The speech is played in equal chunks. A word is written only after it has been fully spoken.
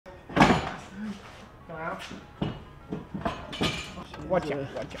Come out. Watch out,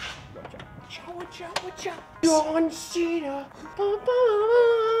 watch out, watch out. Watch out, watch out. John Cena.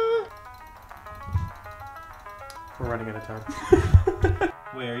 We're running out of time.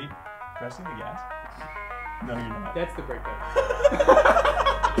 Wait, are you pressing the gas? No, you're not. That's the brake pedal.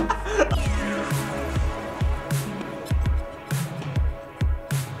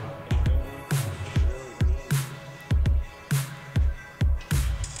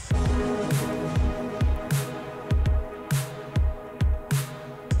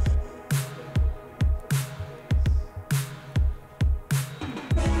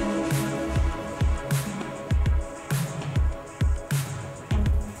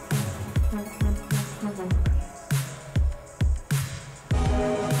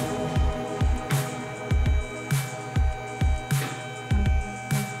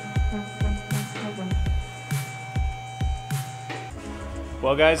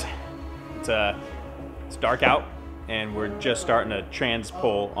 Well, guys, it's dark out, and we're just starting a trans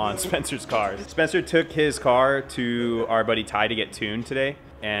pull on Spencer's car. Spencer took his car to our buddy Ty to get tuned today,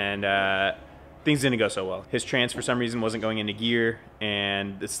 and things didn't go so well. His trans, for some reason, wasn't going into gear,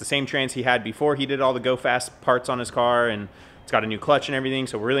 and it's the same trans he had before he did all the go fast parts on his car, and it's got a new clutch and everything,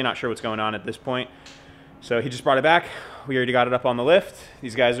 so we're really not sure what's going on at this point. So he just brought it back. We already got it up on the lift.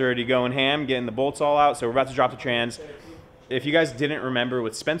 These guys are already going ham, getting the bolts all out, so we're about to drop the trans. If you guys didn't remember,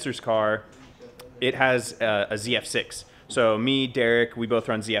 with Spencer's car, it has a ZF6. So me, Derek, we both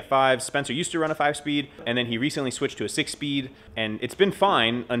run ZF5s. Spencer used to run a 5-speed, and then he recently switched to a 6-speed, and it's been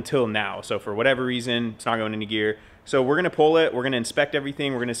fine until now. So for whatever reason, it's not going into gear. So we're gonna pull it, we're gonna inspect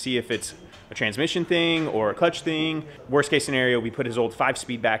everything, we're gonna see if it's a transmission thing or a clutch thing. Worst case scenario, we put his old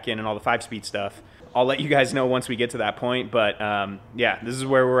 5-speed back in and all the 5-speed stuff. I'll let you guys know once we get to that point, but yeah, this is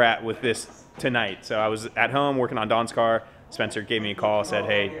where we're at with this tonight. So I was at home working on Don's car. Spencer gave me a call, said,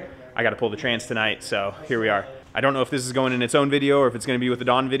 hey, I gotta pull the trans tonight, so here we are. I don't know if this is going in its own video or if it's gonna be with the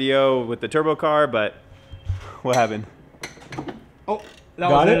Don video with the turbo car, but what happened? Oh,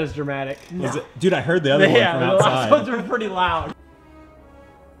 that wasn't as dramatic. Is it? Dude, I heard the other one from outside. The last ones were pretty loud.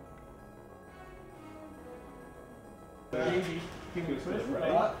 Come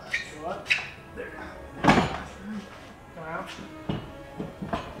out.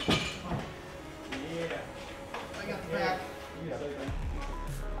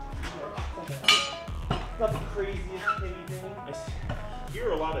 Not the craziest anything. I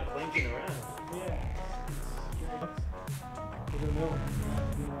hear a lot of clanking around. Yeah.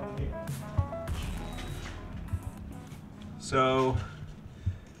 So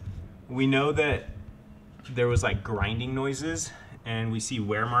we know that there was like grinding noises, and we see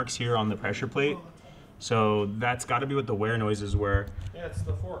wear marks here on the pressure plate. So that's got to be what the wear noises were. Yeah, it's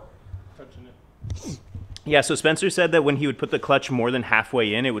the fork touching it. Yeah, so Spencer said that when he would put the clutch more than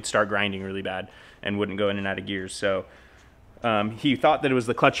halfway in, it would start grinding really bad and wouldn't go in and out of gears. So he thought that it was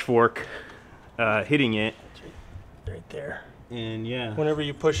the clutch fork hitting it. Right there. And yeah. Whenever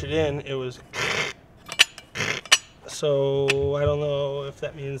you push it in, it was... So I don't know if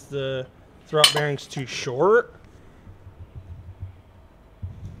that means the throwout bearing's too short.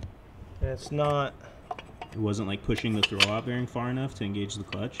 It's not... It wasn't like pushing the throwout bearing far enough to engage the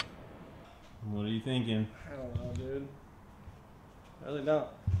clutch. What are you thinking? I don't know, dude. I really don't.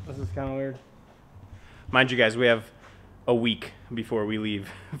 This is kind of weird. Mind you guys, we have a week before we leave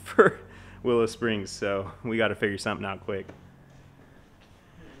for Willow Springs, so we got to figure something out quick.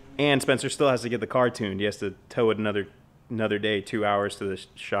 And Spencer still has to get the car tuned. He has to tow it another day, 2 hours to the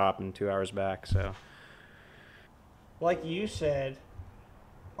shop and 2 hours back. So, like you said,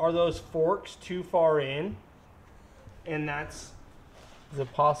 are those forks too far in? And that's... Is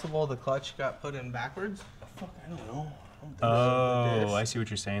it possible the clutch got put in backwards? Fuck, I don't know. oh, I see what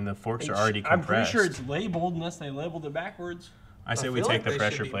you're saying. The forks are already compressed. I'm pretty sure it's labeled unless they labeled it backwards. I say we take the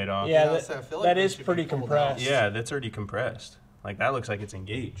pressure plate off. Yeah, that is pretty compressed. Yeah, that's already compressed. Like, that looks like it's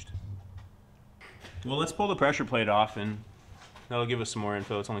engaged. Well, let's pull the pressure plate off, and that'll give us some more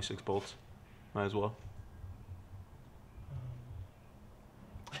info. It's only 6 bolts. Might as well.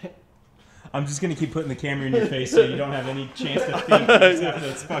 I'm just gonna keep putting the camera in your face so you don't have any chance to think. You just have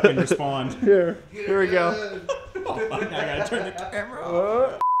to fucking respond. Here we go. Oh, I gotta turn the camera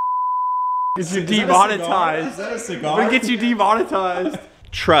off. Gets you demonetized. Is that a cigar? I'm gonna get you demonetized.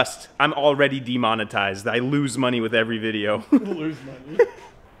 Trust, I'm already demonetized. I lose money with every video. Lose money.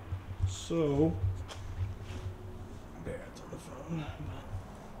 So, Barrett's on the phone.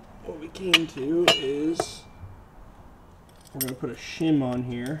 What we came to is we're gonna put a shim on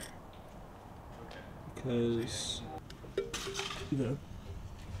here because the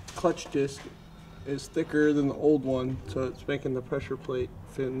clutch disc is thicker than the old one, so it's making the pressure plate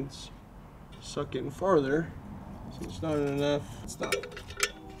fins suck in farther. So it's not enough. It's not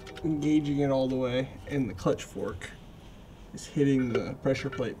engaging it all the way, and the clutch fork is hitting the pressure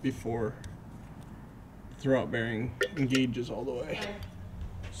plate before the throwout bearing engages all the way.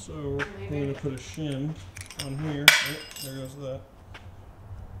 So I'm going to put a shim on here. Oh, there goes that.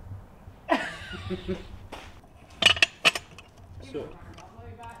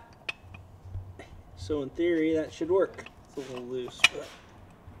 So in theory, that should work. It's a little loose, but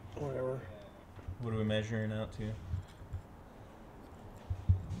whatever. What are we measuring out to?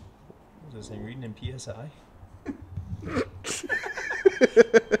 What is this thing reading in PSI? This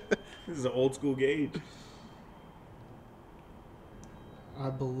is an old school gauge. I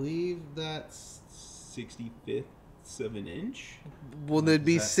believe that's 65th of an inch? Well, there'd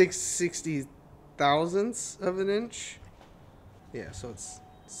be that? 660 thousandths of an inch. Yeah, so it's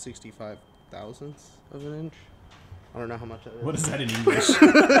 65 thousandths of an inch. I don't know how much that is. What is that in English?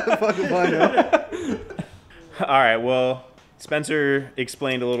 Fucking find out. All right, well, Spencer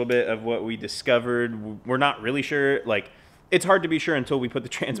explained a little bit of what we discovered. We're not really sure. Like, it's hard to be sure until we put the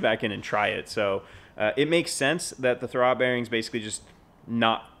trans back in and try it. So it makes sense that the throwout bearing's basically just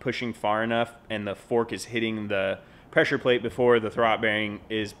not pushing far enough, and the fork is hitting the pressure plate before the throwout bearing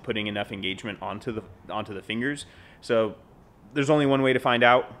is putting enough engagement onto the fingers. So there's only one way to find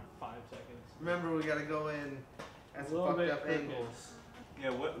out. 5 seconds. Remember, we gotta go in at some fucked up angles. Yeah,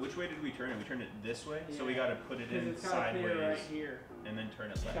 which way did we turn it? We turned it this way, so we got to put it in sideways right here. and then turn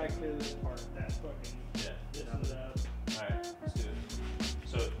it left. Gotta clear this part. That's fucking. Yeah. This is up. All right, let's do it.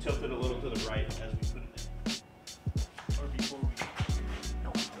 So tilt it a little to the right as we put it in. Or before we.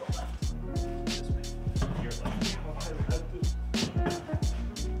 No, go left. This way. Your left.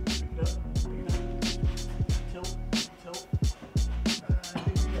 Tilt. Tilt.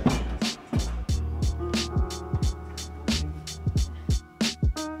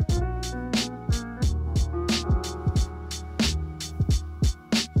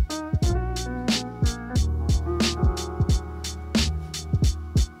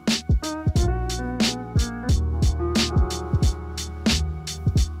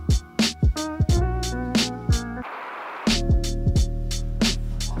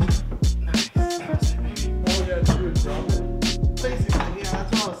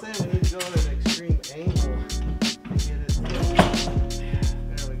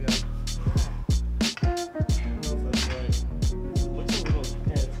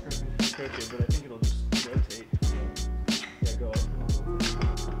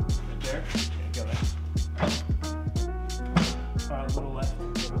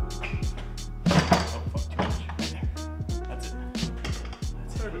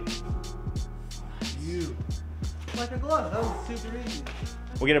 Like a glove. That was super easy.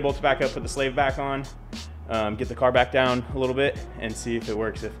 We'll get it bolted back up, put the slave back on, get the car back down a little bit, and see if it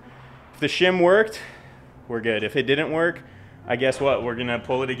works. If the shim worked, we're good. If it didn't work, I guess what? We're gonna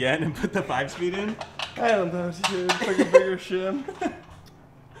pull it again and put the 5-speed in? I don't know, dude. Like a bigger shim.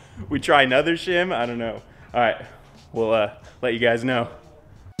 We try another shim? I don't know. All right, we'll let you guys know.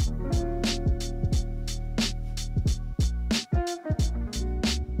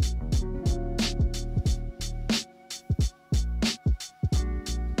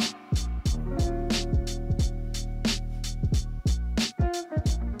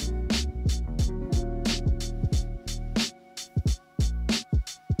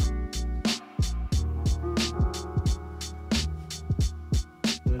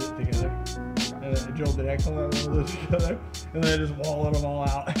 Drilled the axle and rolled it together, and then just walled them all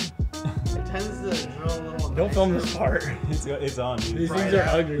out. It tends to drill a little. Don't film this part. It's on, dude. These things are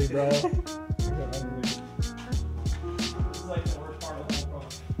ugly, bro. This is like the worst part of the whole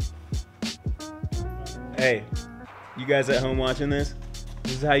problem. Hey, you guys at home watching this?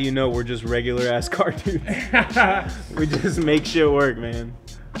 This is how you know we're just regular ass car dudes. We just make shit work, man.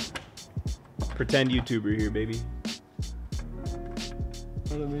 Pretend YouTuber here, baby.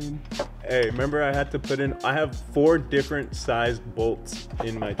 What I mean? Hey, remember I had to put in, I have 4 different sized bolts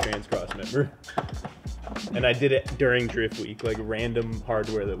in my Transcross, remember? And I did it during Drift Week, like random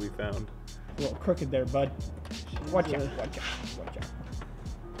hardware that we found. A little crooked there, bud. Watch out, watch out, watch out.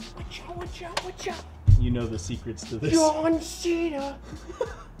 Watch out, watch out, watch out. You know the secrets to this. John Cena.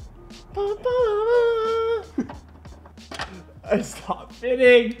 I stopped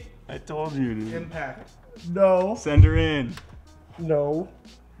fitting. I told you, dude. Impact. No. Send her in. No.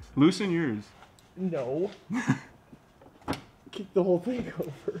 Loosen yours. No. Kick the whole thing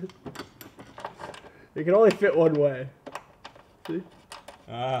over. It can only fit one way. See?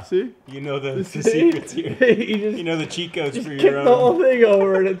 See? You know the See? secrets here. You know the cheat codes for kick your own. the whole thing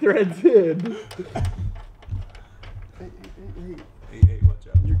over and it threads in. Hey, watch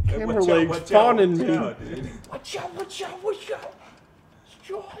out. You're camera legs fawning me. Watch out, watch out, watch out.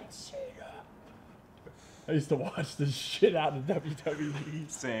 John Cena. I used to watch this shit out of WWE.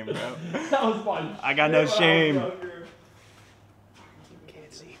 Same, bro. That was fun. I got no shame.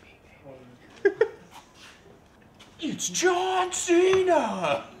 Can't see me. It's John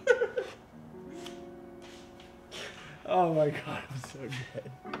Cena. Oh my god, I'm so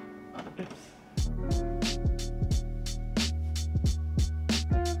good.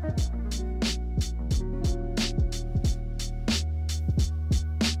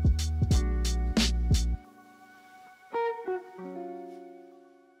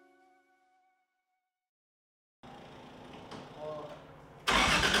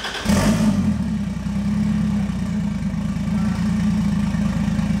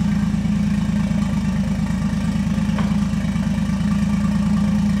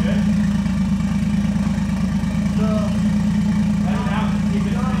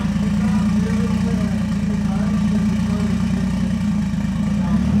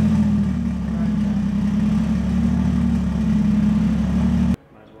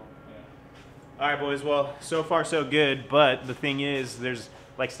 All right, boys. Well, so far so good, but the thing is, there's,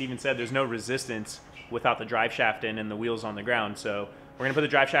 like Steven said, there's no resistance without the drive shaft in and the wheels on the ground. So we're gonna put the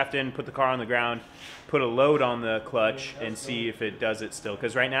drive shaft in, put the car on the ground, put a load on the clutch, and see if it does it still.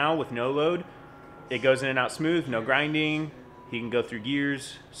 Because right now, with no load, it goes in and out smooth, no grinding. He can go through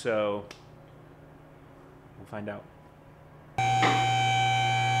gears, so we'll find out.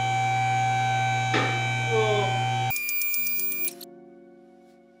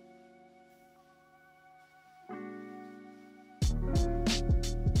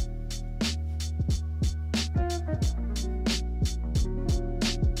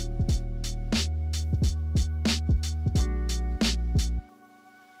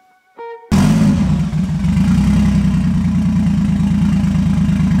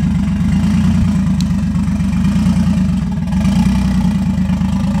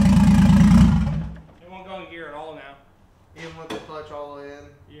 Even with the clutch all the way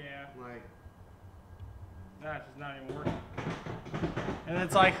in. Yeah. Like, That's just not even working. And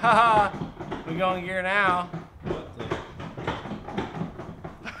it's like, haha, we go in gear now.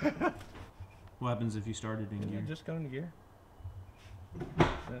 What happens if you started in You gear? just go into gear.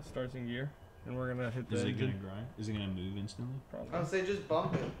 That starts in gear, and we're gonna hit the Is it engine. gonna grind? Is it gonna move instantly? Probably. I would say just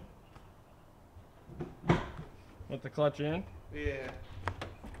bump it. With the clutch in. Yeah.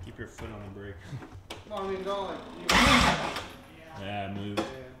 Keep your foot on the brake. No, I mean, don't like. Yeah, move.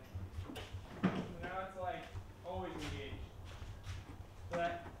 Yeah. Now it's like always engaged. So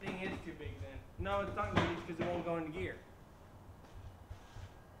that thing is too big then. No, it's not engaged because it won't go into gear.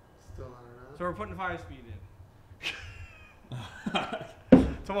 Still not enough. So we're putting 5-speed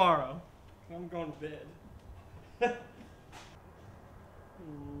in. Tomorrow. I'm going to bed.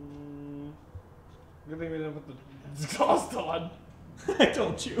 Good thing we didn't put the exhaust on. I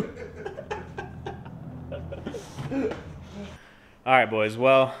told you. All right, boys.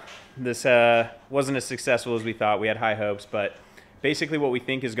 Well, this wasn't as successful as we thought. We had high hopes, but basically what we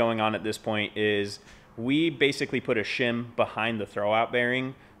think is going on at this point is we basically put a shim behind the throwout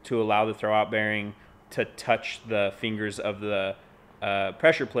bearing to allow the throwout bearing to touch the fingers of the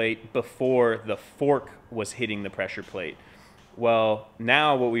pressure plate before the fork was hitting the pressure plate. Well,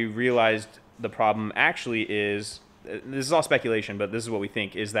 now what we realized the problem actually is, this is all speculation, but this is what we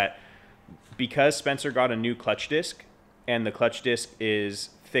think, is that because Spencer got a new clutch disc and the clutch disc is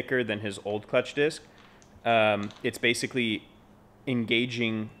thicker than his old clutch disc, it's basically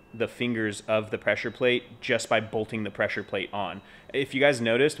engaging the fingers of the pressure plate just by bolting the pressure plate on. If you guys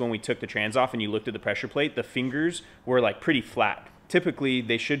noticed when we took the trans off and you looked at the pressure plate, the fingers were like pretty flat. Typically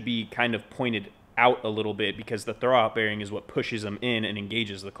they should be kind of pointed out a little bit because the throwout bearing is what pushes them in and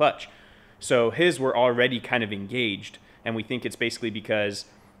engages the clutch. So his were already kind of engaged, and we think it's basically because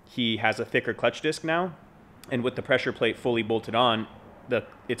he has a thicker clutch disc now, and with the pressure plate fully bolted on,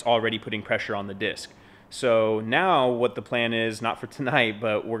 it's already putting pressure on the disc. So now what the plan is, not for tonight,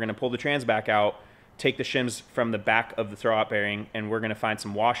 but we're gonna pull the trans back out, take the shims from the back of the throwout bearing, and we're gonna find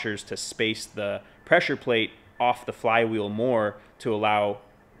some washers to space the pressure plate off the flywheel more to allow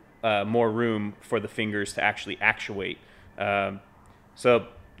more room for the fingers to actually actuate. So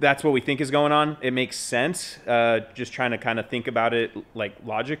that's what we think is going on. It makes sense, just trying to kind of think about it like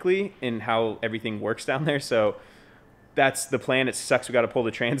logically in how everything works down there. So that's the plan. It sucks we got to pull the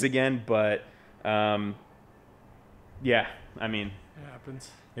trans again, but yeah, I mean, It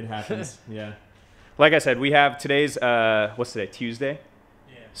happens. It happens. Yeah. like I said, we have today's, what's today, Tuesday?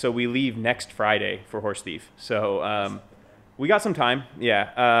 Yeah. So we leave next Friday for Horse Thief. So we got some time.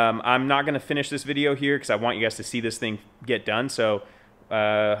 Yeah. I'm not going to finish this video here because I want you guys to see this thing get done. So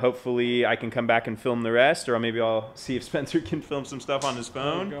hopefully I can come back and film the rest, or maybe I'll see if Spencer can film some stuff on his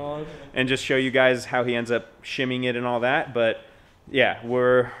phone and just show you guys how he ends up shimming it and all that. But yeah,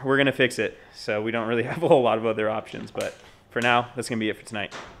 we're gonna fix it, so we don't really have a whole lot of other options. But for now, that's gonna be it for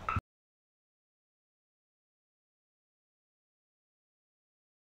tonight.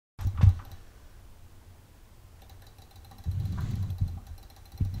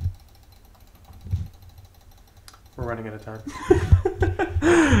 We're running out of time.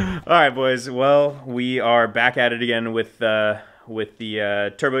 All right, boys. Well, we are back at it again with the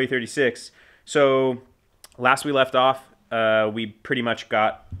Turbo E36. So last we left off, we pretty much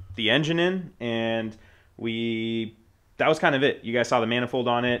got the engine in, and that was kind of it. You guys saw the manifold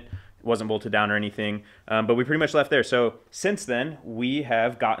on it. It wasn't bolted down or anything, but we pretty much left there. So since then, we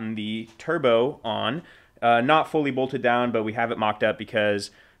have gotten the turbo on, not fully bolted down, but we have it mocked up because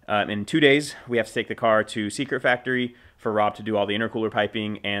in 2 days, we have to take the car to Secret Factory for Rob to do all the intercooler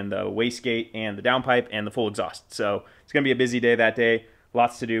piping and the wastegate and the downpipe and the full exhaust. So it's going to be a busy day that day,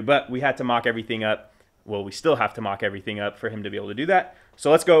 lots to do, but we had to mock everything up. Well, we still have to mock everything up for him to be able to do that.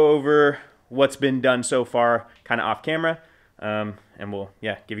 So let's go over what's been done so far, kind of off camera, and we'll,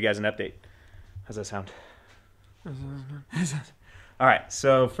 give you guys an update. How's that sound? All right,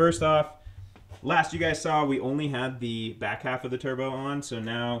 so first off, last you guys saw, we only had the back half of the turbo on, so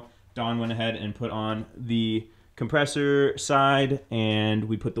now Don went ahead and put on the compressor side, and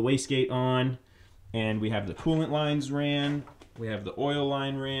we put the wastegate on, and we have the coolant lines ran, we have the oil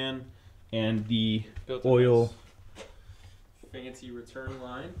line ran, and the oil Fancy return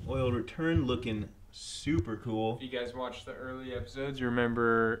line. Oil return looking super cool. If you guys watched the early episodes, you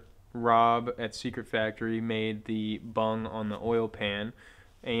remember Rob at Secret Factory made the bung on the oil pan.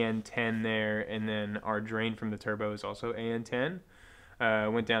 AN10 there, and then our drain from the turbo is also AN10.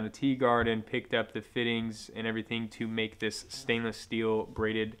 Went down to Tea Garden, picked up the fittings and everything to make this stainless steel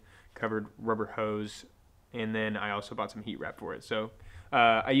braided covered rubber hose, and then I also bought some heat wrap for it. So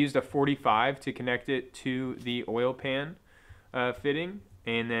I used a 45 to connect it to the oil pan fitting,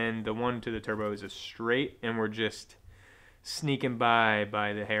 and then the one to the turbo is a straight, and we're just sneaking by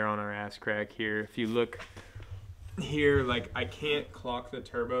the hair on our ass crack here. If you look here, like, I can't clock the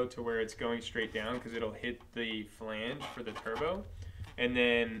turbo to where it's going straight down because it'll hit the flange for the turbo, and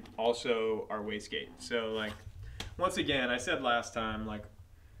then also our wastegate. So, like, once again, I said last time, like,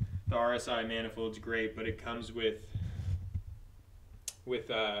 the RSI manifold's great, but it comes with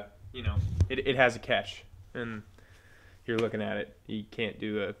you know, it has a catch, and you're looking at it, you can't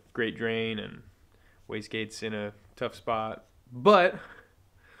do a great drain, and wastegate's in a tough spot, but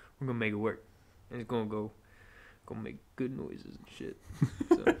we're gonna make it work, and it's gonna make good noises and shit.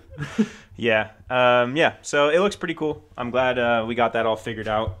 So. Yeah. So it looks pretty cool. I'm glad we got that all figured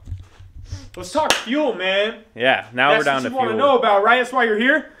out. Let's talk fuel, man. Yeah, now we're down to fuel. That's what you want to know about, right? That's why you're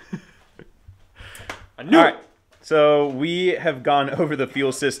here. I knew it. So we have gone over the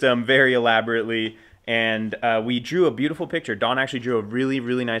fuel system very elaborately, and we drew a beautiful picture. Don actually drew a really,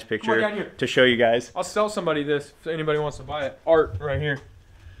 really nice picture to show you guys. I'll sell somebody this if anybody wants to buy it. Art right here.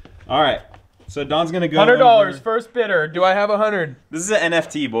 All right. So Don's gonna go. $100 first bidder. Do I have 100? This is an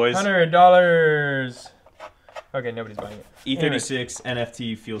NFT, boys. $100. Okay, nobody's buying it. E36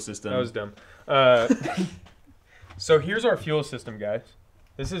 NFT fuel system. That was dumb. So here's our fuel system, guys.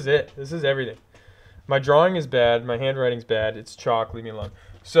 This is it. This is everything. My drawing is bad. My handwriting's bad. It's chalk. Leave me alone.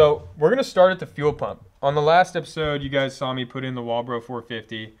 So we're gonna start at the fuel pump. On the last episode, you guys saw me put in the Walbro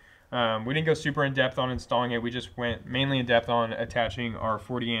 450. We didn't go super in depth on installing it. We just went mainly in depth on attaching our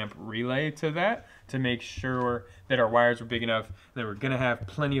 40 amp relay to that to make sure that our wires were big enough that we're going to have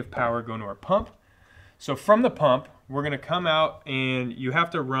plenty of power going to our pump. So from the pump, we're going to come out, and you have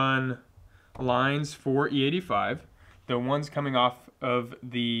to run lines for E85. The ones coming off of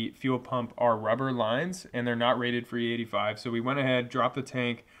the fuel pump are rubber lines, and they're not rated for E85. So we went ahead, dropped the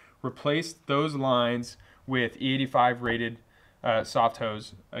tank, replaced those lines with E85 rated soft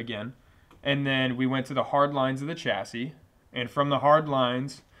hose again, and then we went to the hard lines of the chassis, and from the hard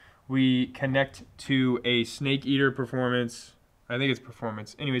lines we connect to a Snake Eater Performance, I think it's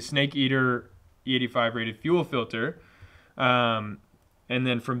Performance, anyway, Snake Eater E85 rated fuel filter, and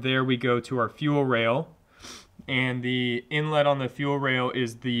then from there we go to our fuel rail, and the inlet on the fuel rail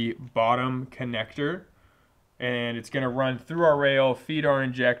is the bottom connector, and it's going to run through our rail, feed our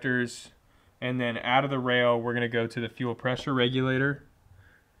injectors, and then out of the rail, we're going to go to the fuel pressure regulator.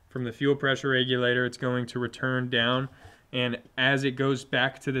 From the fuel pressure regulator, it's going to return down. And as it goes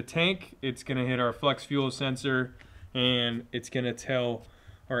back to the tank, it's going to hit our flex fuel sensor, and it's going to tell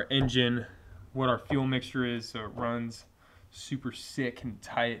our engine what our fuel mixture is, so it runs super sick and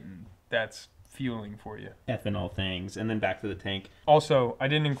tight, and that's fueling for you. Ethanol things, and then back to the tank. Also, I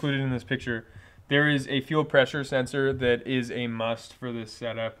didn't include it in this picture. There is a fuel pressure sensor that is a must for this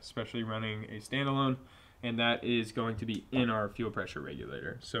setup, especially running a standalone, and that is going to be in our fuel pressure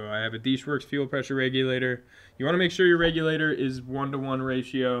regulator. So I have a Dishworks fuel pressure regulator. You want to make sure your regulator is 1-to-1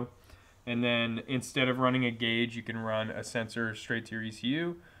 ratio, and then instead of running a gauge, you can run a sensor straight to your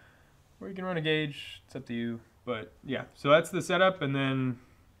ECU, or you can run a gauge. It's up to you. But yeah, so that's the setup, and then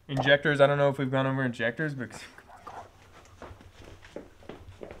injectors. I don't know if we've gone over injectors, but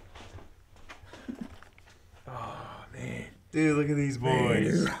oh man, Dude, look at these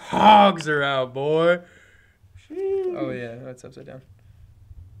boys. hogs are out, boy. Oh yeah, that's upside down.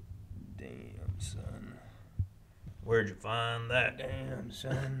 Damn, son. Where'd you find that? Damn,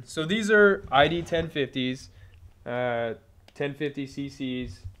 son. So these are ID 1050s, 1050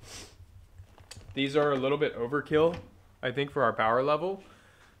 cc's. These are a little bit overkill, I think, for our power level,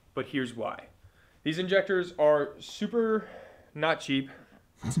 but here's why. These injectors are super not cheap,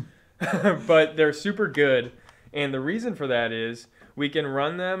 but they're super good, and the reason for that is we can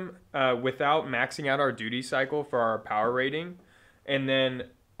run them without maxing out our duty cycle for our power rating, and then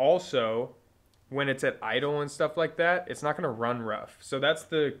also when it's at idle and stuff like that, it's not going to run rough. So that's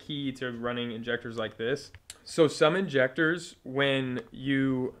the key to running injectors like this. So some injectors, when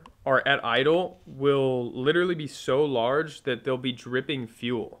you are at idle, will literally be so large that they'll be dripping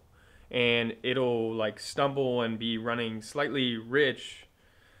fuel, and it'll like stumble and be running slightly rich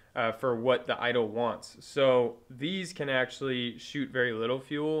for what the idle wants. So these can actually shoot very little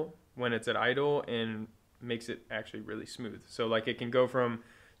fuel when it's at idle and makes it actually really smooth. So like it can go from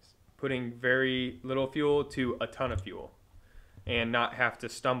putting very little fuel to a ton of fuel and not have to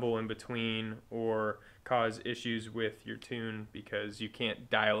stumble in between or cause issues with your tune because you can't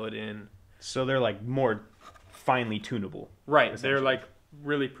dial it in. So they're like more finely tunable. Right, they're like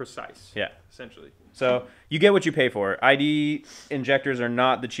really precise. Yeah. Essentially. So you get what you pay for. ID injectors are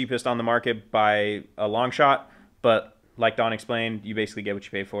not the cheapest on the market by a long shot, but like Don explained, you basically get what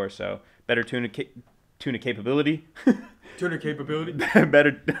you pay for. So better tuna capability. Tuner capability.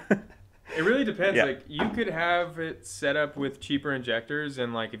 Better. It really depends. Yeah. Like you could have it set up with cheaper injectors,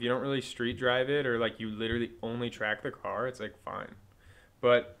 and like if you don't really street drive it or like you literally only track the car, it's like fine.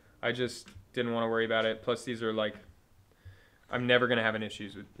 But I just didn't want to worry about it. Plus these are like, I'm never gonna have an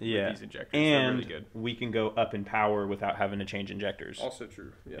issues with these injectors. And they're really good. we can go up in power without having to change injectors. Also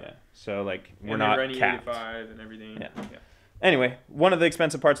true. Yeah. So like we're and not running capped. E85 and everything. Yeah. Anyway, one of the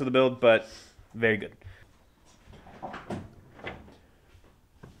expensive parts of the build, but very good.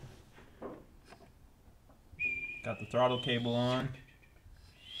 Got the throttle cable on.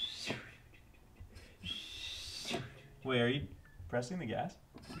 Wait, are you pressing the gas?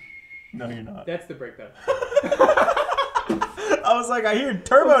 No, you're not. That's the brake pedal. I was like, I hear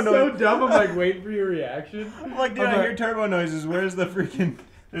turbo noise. So dumb. I'm like waiting for your reaction. I'm like, dude, I hear turbo noises. Where's the freaking...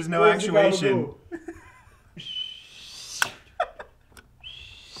 There's no Where's the actuation.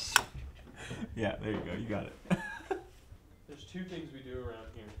 Yeah, there you go. You got it. There's two things we do around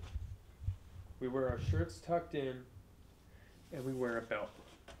here. We wear our shirts tucked in, and we wear a belt.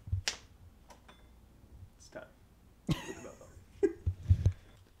 It's time. Put the belt on.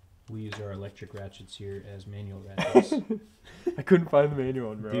 We use our electric ratchets here as manual ratchets. I couldn't find the manual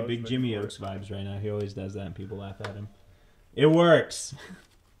one, bro. Dude, big Jimmy Oaks vibes right now. He always does that and people laugh at him. It works.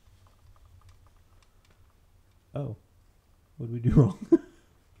 Oh. What did we do wrong?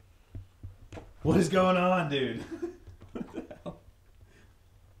 What is going on, dude? What the hell?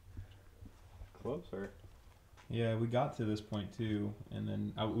 Closer. Yeah, we got to this point too, and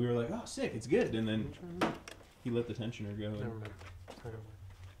then we were like, "Oh, sick, it's good," and then he let the tensioner go. Never mind. I don't know.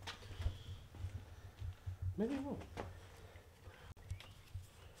 Maybe I won't.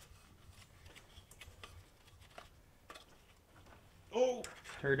 Oh,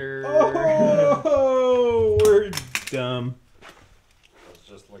 Turder. oh, we're dumb. I was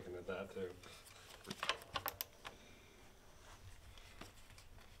just looking at that too.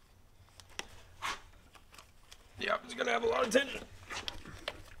 Yeah, it's gonna have a lot of tension.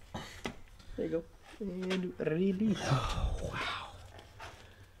 There you go. And release. Oh, wow.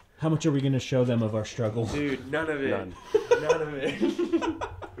 How much are we gonna show them of our struggle? Dude, none of it. None. None of it.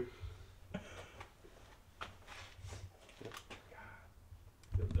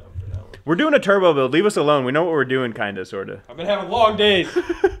 We're doing a turbo build. Leave us alone. We know what we're doing, kinda, sorta. I've been having long days.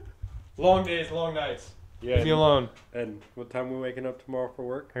 Long days, long nights. Yeah. Leave me alone. And what time are we waking up tomorrow for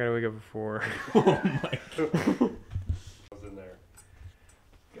work? I gotta wake up at 4. Oh my god. I was in there.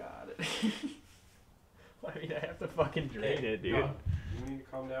 Got it. I mean, I have to fucking drain it, dude. No, you need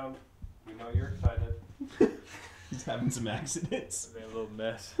to calm down. We know you're excited. He's having some accidents. I made a little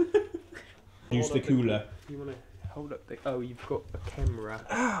mess. Here's the cooler. You wanna hold up the? Oh, you've got a camera.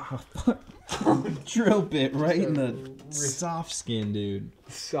 Drill bit right in the soft skin, dude.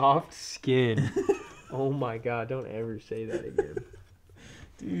 Soft skin. Oh my god! Don't ever say that again.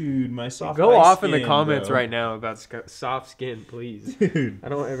 Dude, my soft. Go ice off in the skin, comments bro. right now about soft skin, please. Dude. I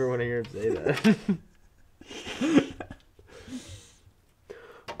don't ever want to hear him say that.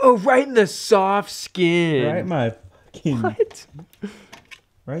 Oh, right in the soft skin. Right in my fucking. What?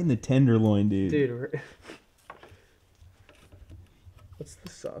 Right in the tenderloin, dude. Dude, what's the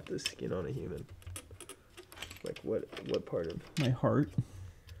softest skin on a human? Like what part of? My heart.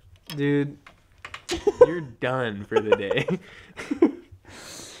 Dude, you're done for the day.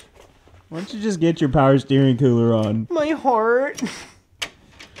 Why don't you just get your power steering cooler on? My heart.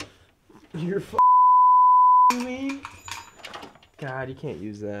 You're me. God, you can't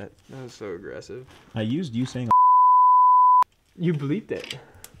use that. That was so aggressive. I used you saying. You bleeped it.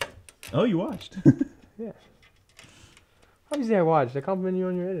 Oh, you watched. Yeah. Obviously, I watched. I complimented you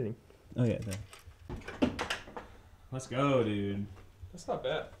on your editing. Oh yeah. Let's go, dude. That's not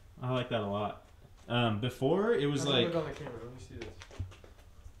bad. I like that a lot. Before it was like. Look on the camera. Let me see this.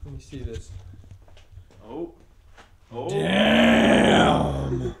 Let me see this. Oh. Oh.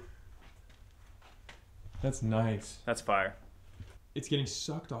 Damn. That's nice. That's fire. It's getting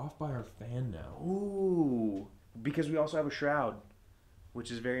sucked off by our fan now. Ooh. Because we also have a shroud,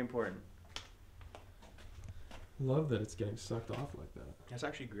 which is very important. Love that it's getting sucked off like that. That's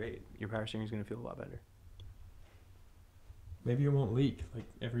actually great. Your power steering is going to feel a lot better. Maybe it won't leak like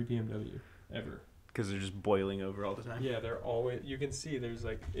every BMW ever. Because they're just boiling over all the time. Yeah, they're always. You can see there's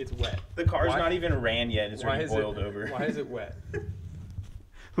like it's wet. The car's Why- not even ran yet. It's already boiled over. Why is it wet?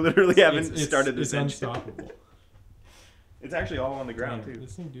 Literally haven't started this It's engine. unstoppable. It's actually all on the ground Damn, too.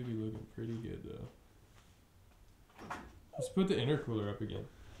 this thing do be looking pretty good though. Let's put the intercooler up again.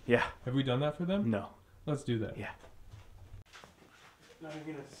 Yeah. Have we done that for them? No. Let's do that. Yeah. Now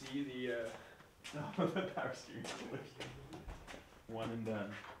you're gonna see the. No, the power steering. One and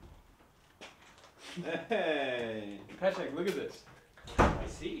done. Hey. Patrick, look at this. I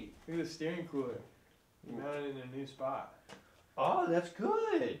see. Look at the steering cooler. You mounted it in a new spot. Oh, that's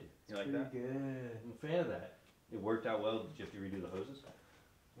good. You like that? Good. I'm a fan of that. It worked out well. Did you have to redo the hoses?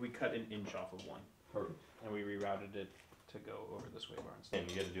 We cut an inch off of one, Perfect. and we rerouted it to go over the sway bar instead. And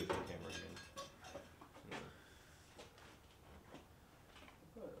you got to do it for the camera again.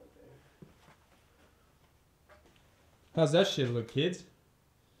 How's that shit look, kids?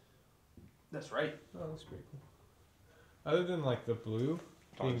 That's right. Oh, that's pretty cool. Other than like the blue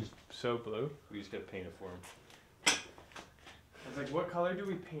being so blue, We just got to paint it for him. I was like, what color do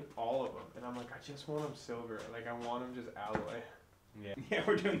we paint all of them? And I'm like, I just want them silver. Like, I want them just alloy. Yeah. Yeah,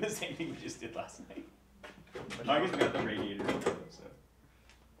 we're doing the same thing we just did last night. I guess we got the radiator on top, so.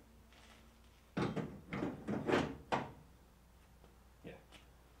 Yeah,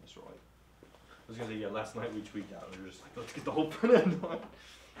 that's right. I was going to say, yeah, last night we tweaked out. We were just like, let's get the whole front end on.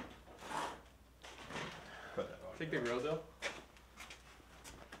 Cut that off. Take the grill though.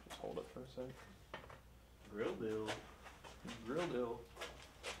 Just hold it for a sec. Grill deal. Grill deal.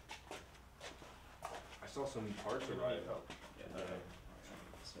 I saw some parts arrive. Yeah,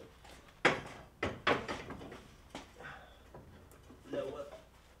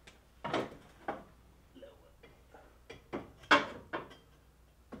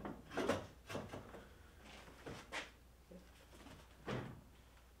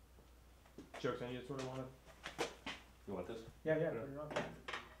 Jokes, I need to sort of want to. You want this? Yeah, put it on.